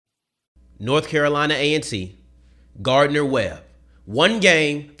North Carolina A&T, Gardner Webb. One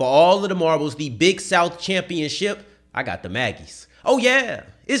game for all of the marbles, the Big South Championship. I got the Maggies. Oh yeah,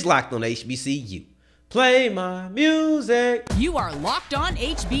 it's Locked on HBCU. Play my music. You are Locked on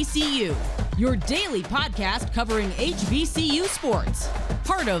HBCU, your daily podcast covering HBCU sports.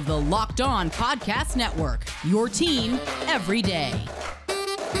 Part of the Locked On Podcast Network, your team every day.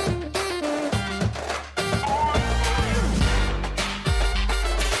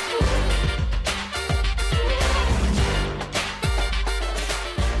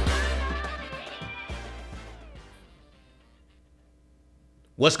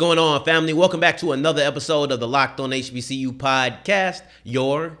 What's going on, family? Welcome back to another episode of the Locked on HBCU podcast,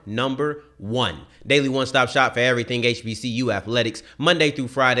 your number one. Daily one-stop shop for everything HBCU athletics, Monday through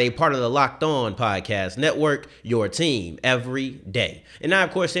Friday, part of the Locked On Podcast Network, your team every day. And I, of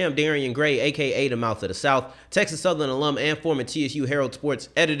course, am Darian Gray, a.k.a. the Mouth of the South, Texas Southern alum and former TSU Herald Sports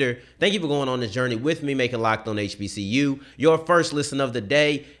editor. Thank you for going on this journey with me, making Locked on HBCU your first listen of the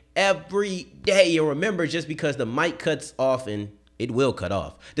day every day. And remember, just because the mic cuts off and it will cut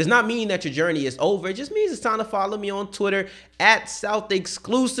off does not mean that your journey is over. It just means it's time to follow me on Twitter at South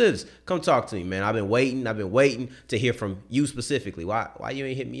Exclusives. Come talk to me, man. I've been waiting to hear from you specifically. Why you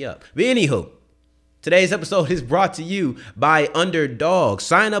ain't hit me up? But anywho, today's episode is brought to you by Underdog.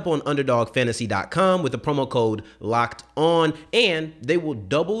 Sign up on UnderdogFantasy.com with the promo code LOCKEDON, and they will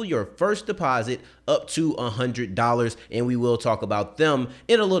double your first deposit up to $100, and we will talk about them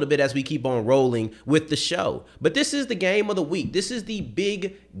in a little bit as we keep on rolling with the show. But this is the game of the week. This is the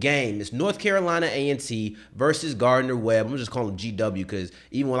big game. It's North Carolina A&T versus Gardner Webb. I'm just calling him GW because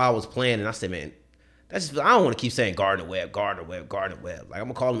even when I was playing, I said, man, I don't want to keep saying Gardner Webb. Like, I'm going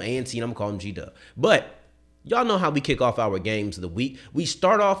to call him A&T and I'm going to call him G-Dub. But y'all know how we kick off our games of the week. We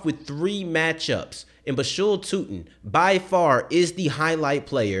start off with three matchups. And Bashul Tootin, by far, is the highlight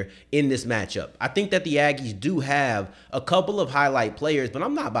player in this matchup. I think that the Aggies do have a couple of highlight players, but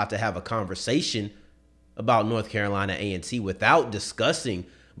I'm not about to have a conversation about North Carolina A&T without discussing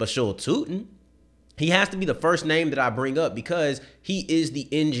Bashul Tootin. He has to be the first name that I bring up because he is the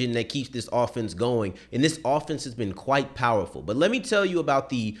engine that keeps this offense going. And this offense has been quite powerful. But let me tell you about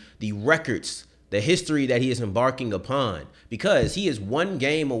the records, the history that he is embarking upon, because he is one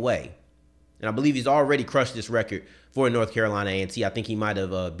game away. And I believe he's already crushed this record for North Carolina A&T. I think he might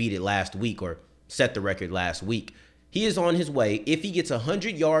have beat it last week or set the record last week. He is on his way. If he gets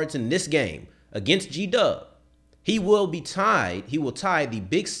 100 yards in this game against G-Dub, he will be tied. He will tie the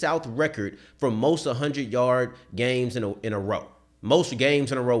Big South record for most 100-yard games in a row. Most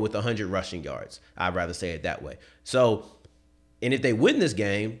games in a row with 100 rushing yards. I'd rather say it that way. So, and if they win this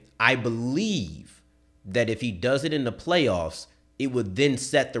game, I believe that if he does it in the playoffs, it would then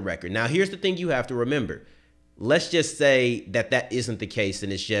set the record. Now, here's the thing you have to remember. Let's just say that isn't the case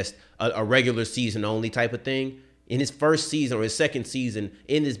and it's just a regular season only type of thing. In his first season or his second season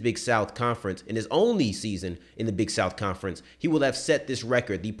in this Big South Conference, in his only season in the Big South Conference, he will have set this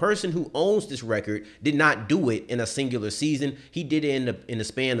record. The person who owns this record did not do it in a singular season. He did it in the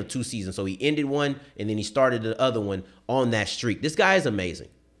span of two seasons. So he ended one and then he started the other one on that streak. This guy is amazing,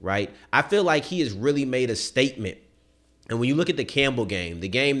 right? I feel like he has really made a statement. And when you look at the Campbell game, the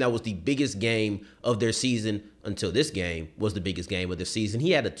game that was the biggest game of their season until this game was the biggest game of the season,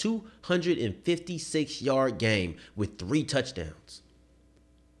 he had a 256-yard game with 3 touchdowns.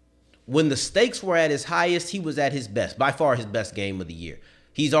 When the stakes were at his highest, he was at his best, by far his best game of the year.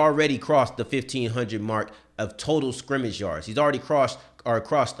 He's already crossed the 1,500 mark of total scrimmage yards. He's already crossed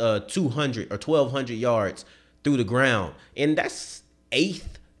 200 or 1,200 yards through the ground. And that's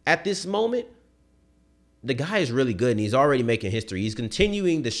 8th at this moment. The guy is really good, and he's already making history. He's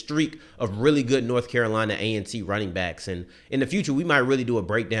continuing the streak of really good North Carolina A&T running backs. And in the future, we might really do a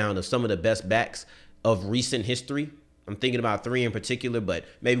breakdown of some of the best backs of recent history. I'm thinking about 3 in particular, but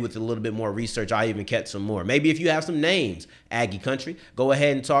maybe with a little bit more research, I'll even catch some more. Maybe if you have some names, Aggie Country, go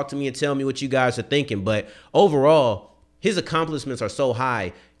ahead and talk to me and tell me what you guys are thinking. But overall, his accomplishments are so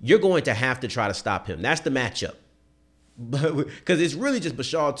high, you're going to have to try to stop him. That's the matchup. Because it's really just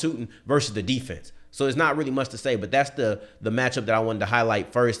Bashul Tootin versus the defense. So it's not really much to say, but that's the matchup that I wanted to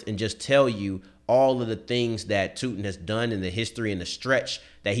highlight first and just tell you all of the things that Tootin has done in the history and the stretch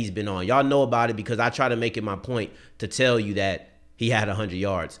that he's been on. Y'all know about it because I try to make it my point to tell you that he had 100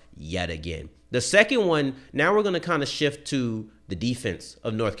 yards yet again. The second one, now we're going to kind of shift to the defense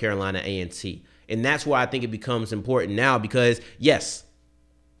of North Carolina A&T. And that's why I think it becomes important now because, yes,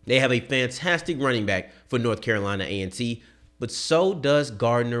 they have a fantastic running back for North Carolina A&T, but so does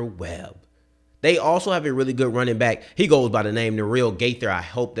Gardner Webb. They also have a really good running back. He goes by the name Nareel Gaither. I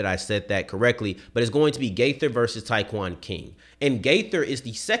hope that I said that correctly, but it's going to be Gaither versus Tyquan King. And Gaither is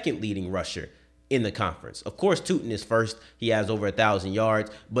the second leading rusher in the conference. Of course, Tootin is first. He has over 1,000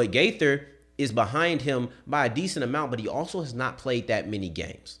 yards. But Gaither is behind him by a decent amount, but he also has not played that many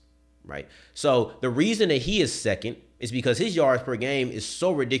games, right? So the reason that he is second is because his yards per game is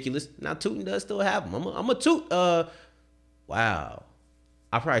so ridiculous. Now, Tootin does still have them. I'm a Toot. Wow.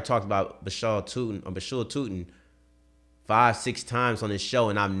 I probably talked about Bashal Tootin 5-6 times on this show,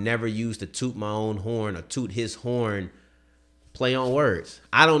 and I've never used to toot my own horn or toot his horn play on words.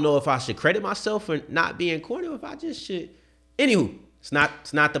 I don't know if I should credit myself for not being corny or if I just should. Anywho, it's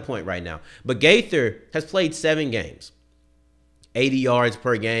not the point right now. But Gaither has played 7 games, 80 yards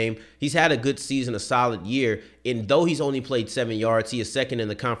per game. He's had a good season, a solid year. And though he's only played 7 yards, he is second in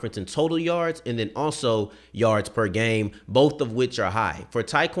the conference in total yards and then also yards per game, both of which are high. For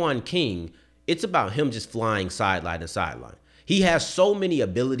Tyquan King, it's about him just flying sideline to sideline. He has so many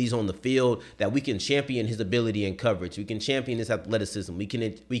abilities on the field that we can champion his ability in coverage. We can champion his athleticism. We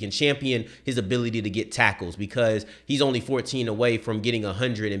can champion his ability to get tackles because he's only 14 away from getting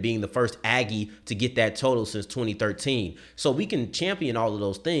 100 and being the first Aggie to get that total since 2013. So we can champion all of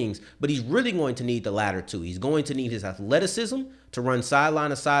those things, but he's really going to need the latter two. He's going to need his athleticism to run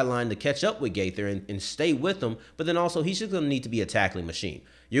sideline to sideline to catch up with Gaither and stay with him, but then also he's just going to need to be a tackling machine.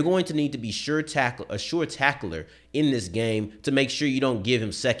 You're going to need to be a sure tackler in this game to make sure you don't give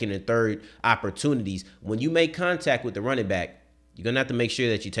him second and third opportunities. When you make contact with the running back, you're going to have to make sure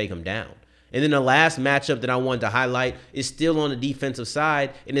that you take him down. And then the last matchup that I wanted to highlight is still on the defensive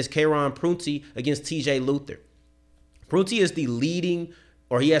side, and it's Kayron Prunty against TJ Luther. Prunty is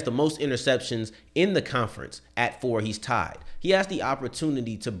he has the most interceptions in the conference at 4. He's tied. He has the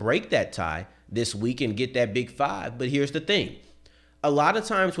opportunity to break that tie this week and get that big 5. But here's the thing. A lot of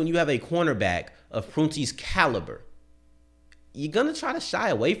times when you have a cornerback of Prunty's caliber, you're going to try to shy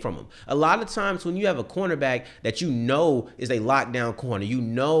away from him. A lot of times when you have a cornerback that you know is a lockdown corner, you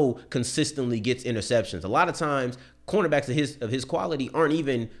know consistently gets interceptions. A lot of times cornerbacks of his quality aren't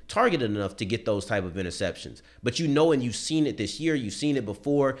even targeted enough to get those type of interceptions. But you know, and you've seen it this year, you've seen it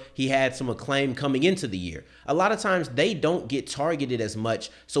before. He had some acclaim coming into the year. A lot of times they don't get targeted as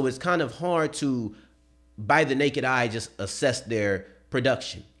much, so it's kind of hard to, by the naked eye, just assess their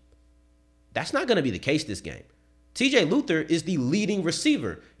production. That's not going to be the case this game. TJ Luther is the leading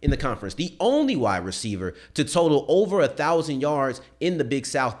receiver in the conference, the only wide receiver to total over 1,000 yards in the Big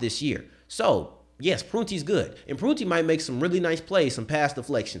South this year. So, yes, Prunty's good. And Prunty might make some really nice plays, some pass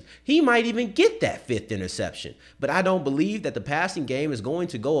deflections. He might even get that 5th interception. But I don't believe that the passing game is going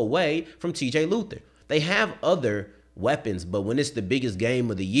to go away from TJ Luther. They have other weapons, but when it's the biggest game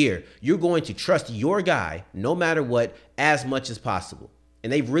of the year, you're going to trust your guy no matter what as much as possible.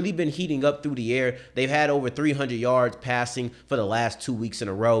 And they've really been heating up through the air. They've had over 300 yards passing for the last 2 weeks in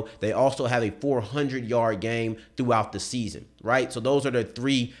a row. They also have a 400-yard game throughout the season, right? So those are the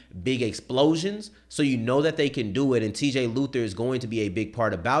 3 big explosions. So you know that they can do it, and TJ Luther is going to be a big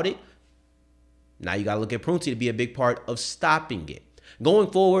part about it. Now you got to look at Prunty to be a big part of stopping it.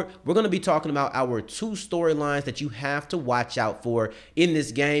 Going forward, we're going to be talking about our 2 storylines that you have to watch out for in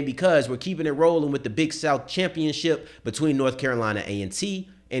this game because we're keeping it rolling with the Big South Championship between North Carolina A&T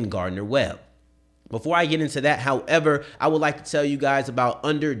and Gardner-Webb. Before I get into that, however, I would like to tell you guys about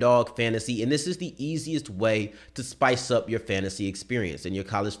Underdog Fantasy, and this is the easiest way to spice up your fantasy experience in your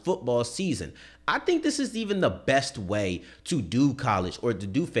college football season. I think this is even the best way to do college or to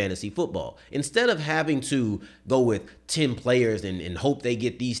do fantasy football. Instead of having to go with 10 players and hope they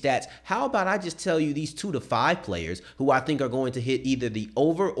get these stats, how about I just tell you these 2 to 5 players who I think are going to hit either the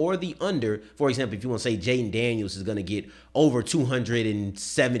over or the under. For example, if you want to say Jaden Daniels is going to get over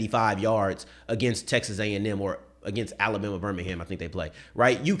 275 yards against Texas A&M or against Alabama Birmingham, I think they play,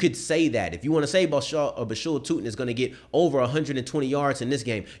 right? You could say that. If you want to say Bashal Tootin is going to get over 120 yards in this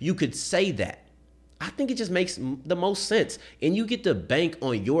game, you could say that. I think it just makes the most sense. And you get to bank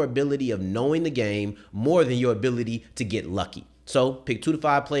on your ability of knowing the game more than your ability to get lucky. So pick 2 to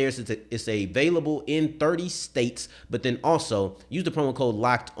 5 players. It's available in 30 states, but then also use the promo code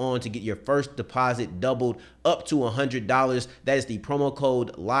Locked On to get your first deposit doubled up to $100. That is the promo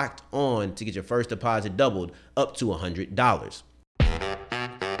code Locked On to get your first deposit doubled up to $100.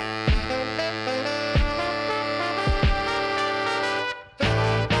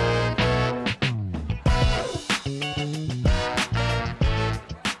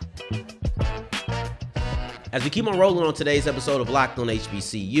 As we keep on rolling on today's episode of Locked On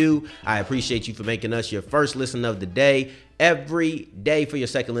HBCU, I appreciate you for making us your first listen of the day. Every day for your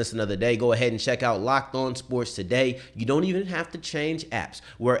second listen of the day, go ahead and check out Locked On Sports today. You don't even have to change apps.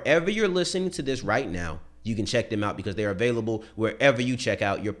 Wherever you're listening to this right now, You can check them out because they're available wherever you check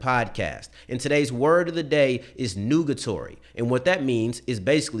out your podcast. And today's word of the day is nugatory. And what that means is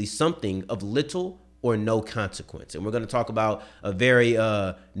basically something of little or no consequence. And we're going to talk about a very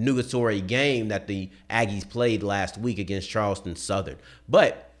nugatory game that the Aggies played last week against Charleston Southern.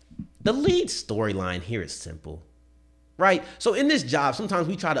 But the lead storyline here is simple, right? So in this job, sometimes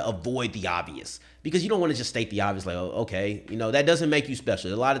we try to avoid the obvious because you don't want to just state the obvious like, oh, okay, that doesn't make you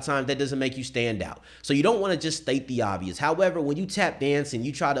special. A lot of times that doesn't make you stand out. So you don't want to just state the obvious. However, when you tap dance and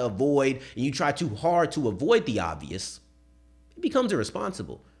you try to avoid and you try too hard to avoid the obvious, it becomes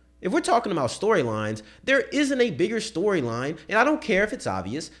irresponsible. If we're talking about storylines, there isn't a bigger storyline, and I don't care if it's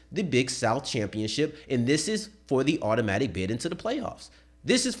obvious, the Big South Championship, and this is for the automatic bid into the playoffs.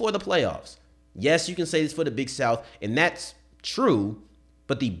 This is for the playoffs. Yes, you can say it's for the Big South, and that's true,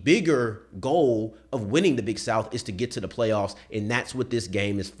 but the bigger goal of winning the Big South is to get to the playoffs, and that's what this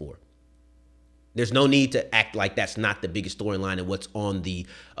game is for. There's no need to act like that's not the biggest storyline and what's on the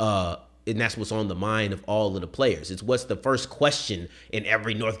and that's what's on the mind of all of the players. It's what's the first question in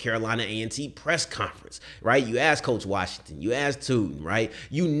every North Carolina A&T press conference, right? You ask Coach Washington, you ask Tootin, right?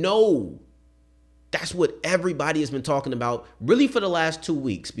 That's what everybody has been talking about really for the last 2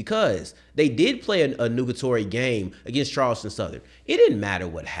 weeks because they did play a nugatory game against Charleston Southern. It didn't matter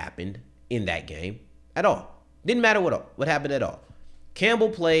what happened in that game at all. Didn't matter what happened at all. Campbell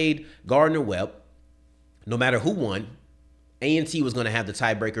played Gardner-Webb. No matter who won, A&T was going to have the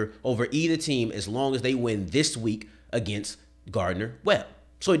tiebreaker over either team as long as they win this week against Gardner-Webb.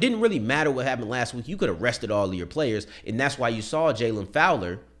 So it didn't really matter what happened last week. You could have rested all of your players, and that's why you saw Jalen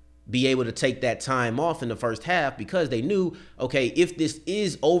Fowler be able to take that time off in the first half because they knew, okay, if this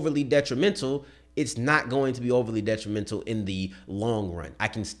is overly detrimental, it's not going to be overly detrimental in the long run. I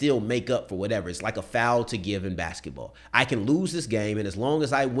can still make up for whatever. It's like a foul to give in basketball. I can lose this game, and as long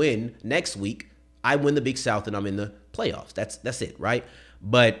as I win next week, I win the Big South and I'm in the playoffs. That's it, right?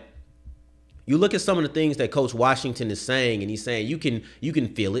 But you look at some of the things that Coach Washington is saying, and he's saying you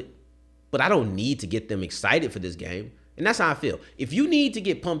can feel it, but I don't need to get them excited for this game. And that's how I feel. If you need to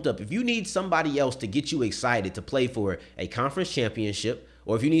get pumped up, if you need somebody else to get you excited to play for a conference championship,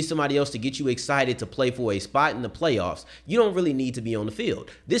 or if you need somebody else to get you excited to play for a spot in the playoffs, you don't really need to be on the field.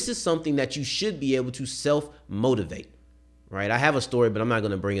 This is something that you should be able to self-motivate. Right, I have a story, but I'm not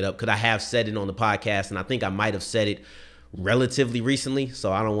going to bring it up because I have said it on the podcast, and I think I might have said it relatively recently,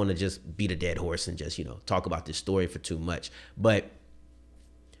 so I don't want to just beat a dead horse and just, talk about this story for too much. But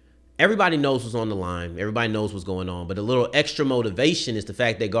everybody knows what's on the line. Everybody knows what's going on. But a little extra motivation is the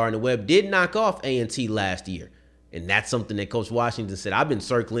fact that Gardner-Webb did knock off A&T last year, and that's something that Coach Washington said, I've been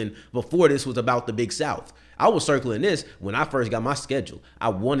circling before this was about the Big South. I was circling this when I first got my schedule. I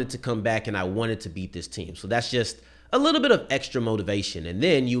wanted to come back, and I wanted to beat this team. So that's just a little bit of extra motivation. And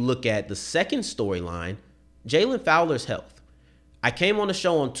then you look at the second storyline, Jalen Fowler's health. I came on the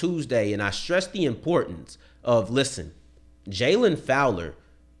show on Tuesday and I stressed the importance of, listen, Jalen Fowler,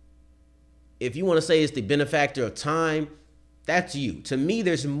 if you want to say it's the benefactor of time, that's you. To me,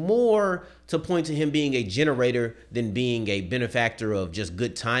 there's more to point to him being a generator than being a benefactor of just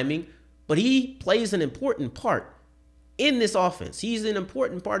good timing. But he plays an important part in this offense. He's an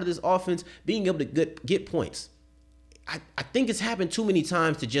important part of this offense, being able to get points. I think it's happened too many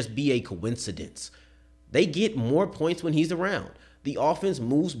times to just be a coincidence. They get more points when he's around. The offense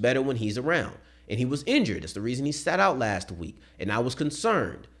moves better when he's around. And he was injured. That's the reason he sat out last week. And I was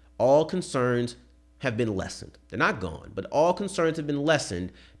concerned. All concerns have been lessened. They're not gone, but all concerns have been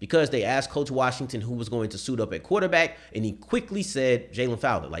lessened because they asked Coach Washington who was going to suit up at quarterback, and he quickly said Jalen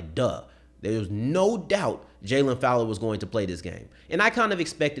Fowler, like, duh. There was no doubt Jalen Fowler was going to play this game. And I kind of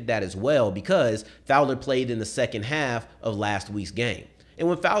expected that as well because Fowler played in the second half of last week's game. And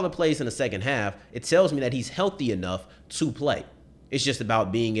when Fowler plays in the second half, it tells me that he's healthy enough to play. It's just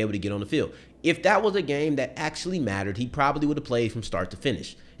about being able to get on the field. If that was a game that actually mattered, he probably would have played from start to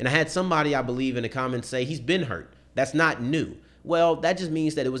finish. And I had somebody, I believe, in the comments say he's been hurt. That's not new. Well, that just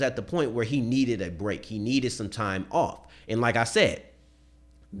means that it was at the point where he needed a break. He needed some time off. And like I said,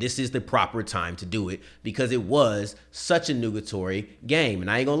 this is the proper time to do it because it was such a nugatory game.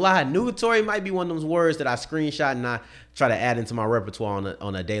 And I ain't gonna lie, nugatory might be one of those words that I screenshot and I try to add into my repertoire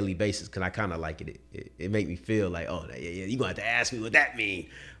on a daily basis because I kind of like it. It make me feel like, oh, yeah, you're gonna have to ask me what that means.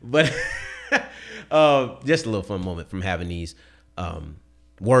 But just a little fun moment from having these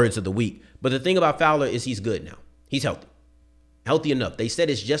words of the week. But the thing about Fowler is he's good now. He's healthy enough. They said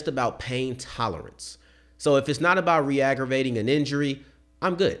it's just about pain tolerance. So if it's not about re-aggravating an injury,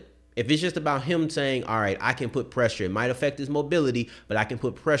 I'm good. If it's just about him saying, all right, I can put pressure, it might affect his mobility, but I can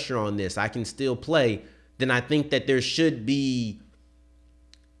put pressure on this, I can still play, then I think that there should be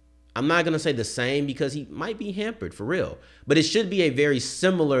I'm not going to say the same because he might be hampered for real, but it should be a very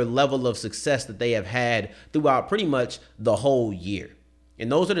similar level of success that they have had throughout pretty much the whole year. And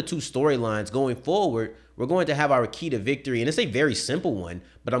those are the two storylines going forward. We're going to have our key to victory, and it's a very simple one,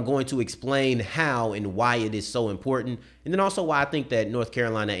 but I'm going to explain how and why it is so important, and then also why I think that North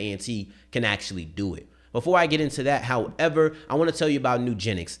Carolina A&T can actually do it. Before I get into that, however, I want to tell you about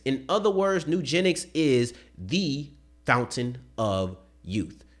Nugenix. In other words, Nugenix is the fountain of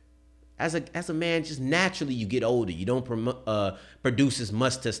youth. As a man, just naturally you get older. You don't produce as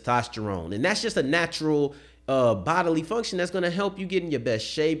much testosterone, and that's just a natural bodily function that's going to help you get in your best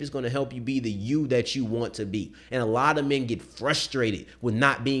shape. It's going to help you be the you that you want to be. And a lot of men get frustrated with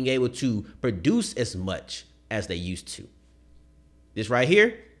not being able to produce as much as they used to. This right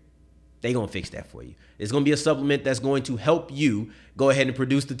here, they're going to fix that for you. It's going to be a supplement that's going to help you go ahead and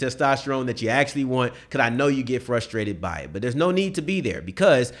produce the testosterone that you actually want, because I know you get frustrated by it. But there's no need to be there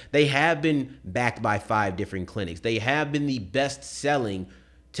because they have been backed by 5 different clinics. They have been the best-selling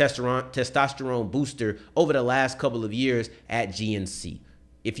testosterone booster over the last couple of years at GNC.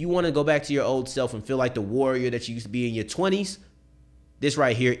 If you want to go back to your old self and feel like the warrior that you used to be in your 20s, this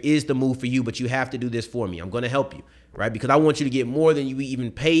right here is the move for you, but you have to do this for me. I'm going to help you, right? Because I want you to get more than you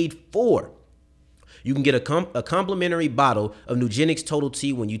even paid for. You can get a complimentary bottle of Nugenix Total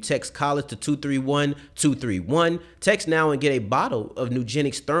T when you text college to 231-231. Text now and get a bottle of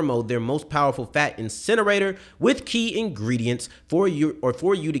Nugenix Thermo, their most powerful fat incinerator with key ingredients for you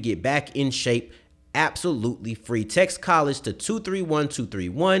to get back in shape absolutely free. Text college to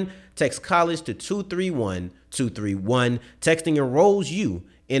 231-231. Text college to 231-231. Texting enrolls you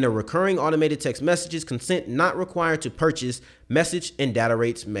in a recurring automated text messages. Consent not required to purchase. Message and data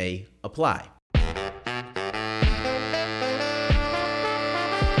rates may apply.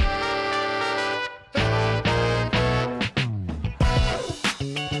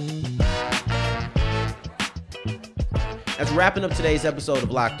 As wrapping up today's episode of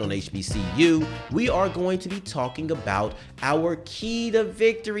Locked on HBCU, we are going to be talking about our key to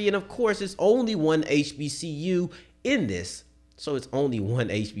victory. And of course, it's only one HBCU in this. So it's only one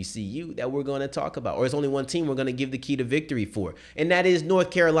HBCU that we're going to talk about, or it's only one team we're going to give the key to victory for. And that is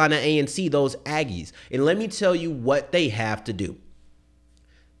North Carolina A&T, those Aggies. And let me tell you what they have to do.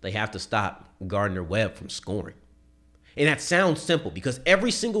 They have to stop Gardner Webb from scoring. And that sounds simple because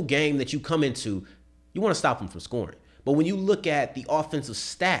every single game that you come into, you want to stop him from scoring. But when you look at the offensive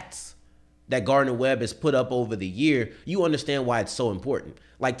stats that Gardner Webb has put up over the year, you understand why it's so important.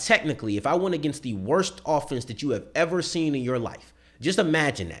 Like technically, if I went against the worst offense that you have ever seen in your life, just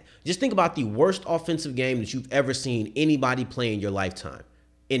imagine that. Just think about the worst offensive game that you've ever seen anybody play in your lifetime,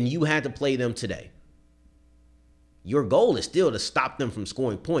 and you had to play them today. Your goal is still to stop them from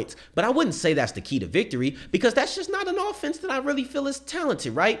scoring points, but I wouldn't say that's the key to victory because that's just not an offense that I really feel is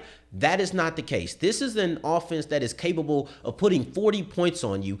talented, right? That is not the case. This is an offense that is capable of putting 40 points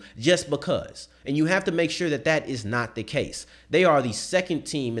on you just because, and you have to make sure that that is not the case. They are the second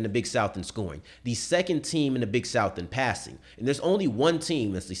team in the Big South in scoring, the second team in the Big South in passing, and there's only one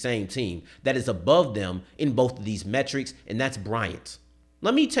team that's the same team that is above them in both of these metrics, and that's Bryant.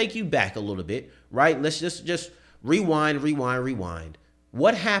 Let me take you back a little bit, right? Let's just rewind.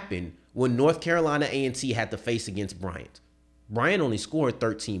 What happened when North Carolina A&T had to face against Bryant? Bryant only scored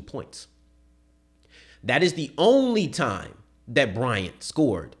 13 points. That is the only time that Bryant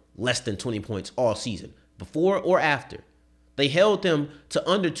scored less than 20 points all season, before or after. They held them to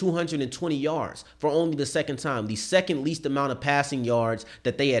under 220 yards for only the second time, the second least amount of passing yards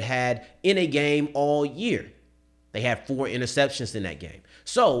that they had in a game all year. They had 4 interceptions in that game.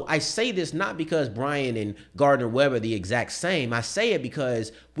 So I say this not because Bryant and Gardner Webb are the exact same. I say it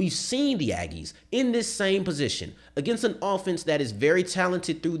because we've seen the Aggies in this same position against an offense that is very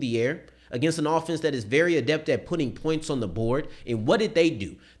talented through the air, against an offense that is very adept at putting points on the board. And what did they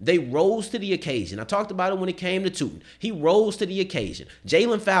do? They rose to the occasion. I talked about it when it came to Tootin. He rose to the occasion.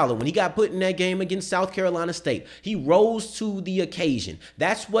 Jalen Fowler, when he got put in that game against South Carolina State, he rose to the occasion.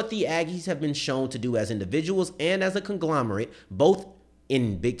 That's what the Aggies have been shown to do as individuals and as a conglomerate, both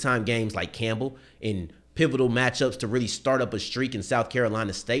in big-time games like Campbell, in pivotal matchups to really start up a streak in South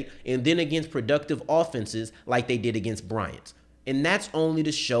Carolina State, and then against productive offenses like they did against Bryant. And that's only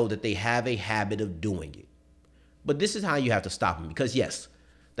to show that they have a habit of doing it. But this is how you have to stop them because, yes,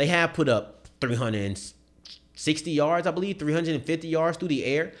 they have put up 360 yards, I believe, 350 yards through the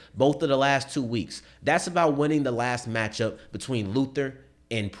air both of the last 2 weeks. That's about winning the last matchup between Luther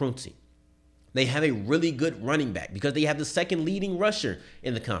and Prunty. They have a really good running back because they have the second leading rusher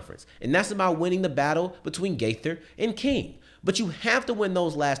in the conference. And that's about winning the battle between Gaither and King. But you have to win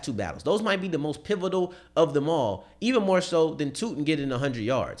those last two battles. Those might be the most pivotal of them all, even more so than Tootin getting 100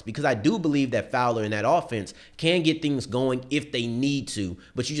 yards, because I do believe that Fowler and that offense can get things going if they need to,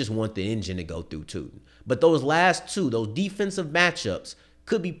 but you just want the engine to go through Tootin. But those last two, those defensive matchups,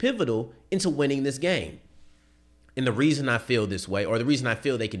 could be pivotal into winning this game. And the reason I feel this way, or the reason I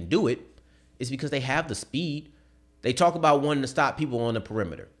feel they can do it, is because they have the speed. They talk about wanting to stop people on the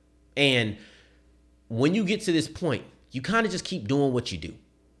perimeter. And when you get to this point, you kind of just keep doing what you do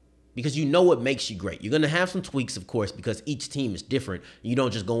because you know what makes you great. You're going to have some tweaks, of course, because each team is different. You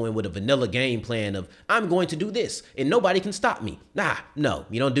don't just go in with a vanilla game plan of, I'm going to do this and nobody can stop me. No,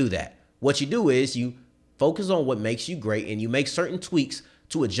 you don't do that. What you do is you focus on what makes you great and you make certain tweaks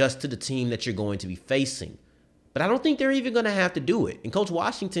to adjust to the team that you're going to be facing. But I don't think they're even going to have to do it. And Coach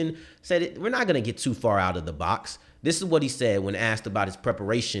Washington said, we're not going to get too far out of the box. This is what he said when asked about his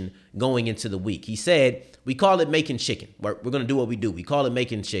preparation going into the week. He said, we call it making chicken. We're going to do what we do. We call it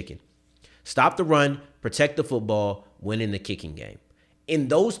making chicken. Stop the run, protect the football, win in the kicking game. In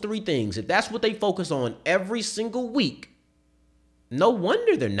those three things, if that's what they focus on every single week, no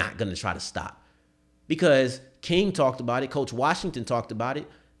wonder they're not going to try to stop. Because King talked about it. Coach Washington talked about it.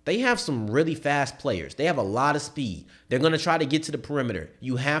 They have some really fast players. They have a lot of speed. They're going to try to get to the perimeter.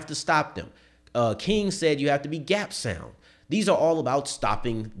 You have to stop them. King said you have to be gap sound. These are all about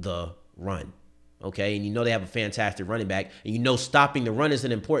stopping the run. Okay, and you know they have a fantastic running back, and you know stopping the run is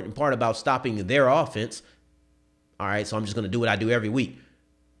an important part about stopping their offense. All right, so I'm just going to do what I do every week.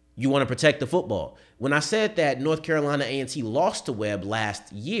 You want to protect the football. When I said that North Carolina A&T lost to Webb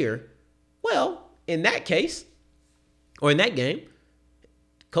last year, well, in that case, or in that game,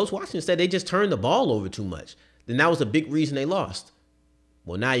 Coach Washington said they just turned the ball over too much. Then that was a big reason they lost.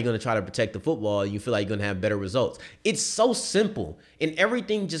 Well, now you're going to try to protect the football and you feel like you're going to have better results. It's so simple. And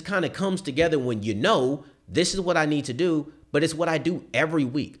everything just kind of comes together when you know this is what I need to do, but it's what I do every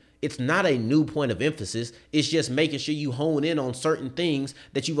week. It's not a new point of emphasis. It's just making sure you hone in on certain things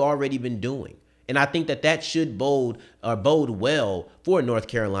that you've already been doing. And I think that should bode well for North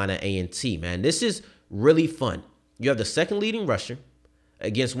Carolina A&T, man. This is really fun. You have the second leading rusher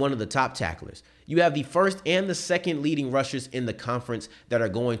against one of the top tacklers. You have the first and the second leading rushers in the conference that are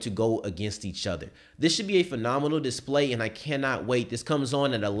going to go against each other. This should be a phenomenal display, and I cannot wait. This comes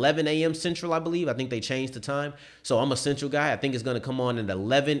on at 11 a.m. Central, I believe. I think they changed the time. So I'm a Central guy. I think it's going to come on at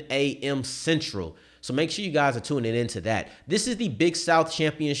 11 a.m. Central. So make sure you guys are tuning into that. This is the Big South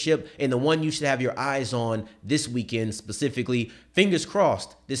Championship and the one you should have your eyes on this weekend specifically. Fingers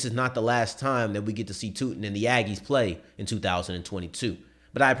crossed, this is not the last time that we get to see Tootin and the Aggies play in 2022.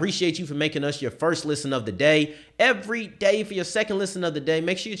 But I appreciate you for making us your first listen of the day. Every day for your second listen of the day,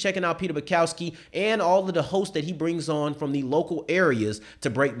 make sure you're checking out Peter Bukowski and all of the hosts that he brings on from the local areas to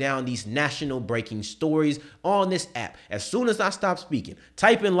break down these national breaking stories on this app. As soon as I stop speaking,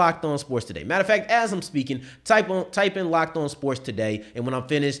 type in Locked On Sports Today. Matter of fact, as I'm speaking, type in Locked On Sports Today. And when I'm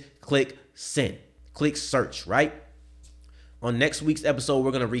finished, click send. Click search, right? On next week's episode,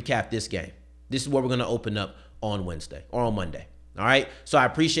 we're going to recap this game. This is what we're going to open up on Wednesday or on Monday. All right. So I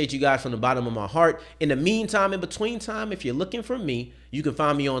appreciate you guys from the bottom of my heart. In the meantime, in between time, if you're looking for me, you can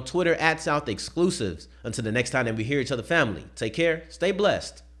find me on Twitter at South Exclusives. Until the next time that we hear each other, family, take care. Stay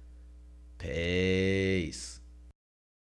blessed. Peace.